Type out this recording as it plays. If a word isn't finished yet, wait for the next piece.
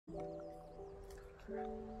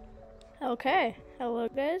Okay, hello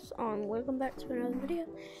guys, welcome back to another video.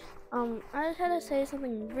 I just had to say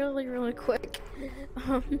something really quick.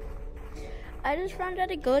 I just found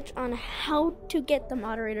out a glitch on how to get the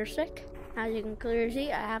moderator stick. As you can clearly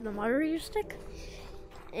see, I have the moderator stick.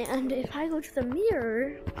 And if I go to the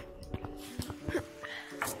mirror,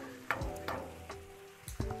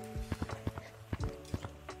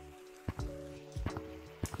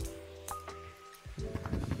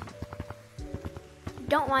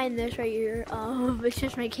 don't mind this right here, it's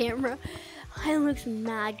just my camera. It looks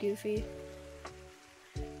mad goofy.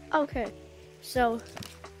 Okay, so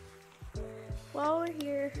while we're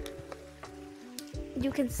here,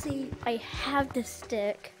 you can see I have the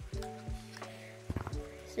stick.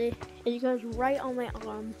 See, it goes right on my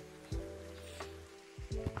arm.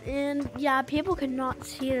 And yeah, people cannot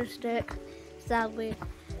see the stick, sadly.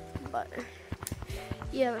 But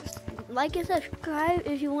yeah, like and subscribe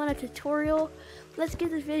if you want a tutorial. Let's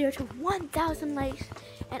get this video to 1,000 likes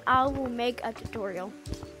and I will make a tutorial.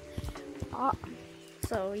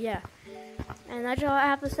 So yeah, and that's all I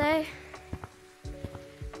have to say.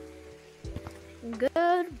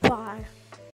 Goodbye.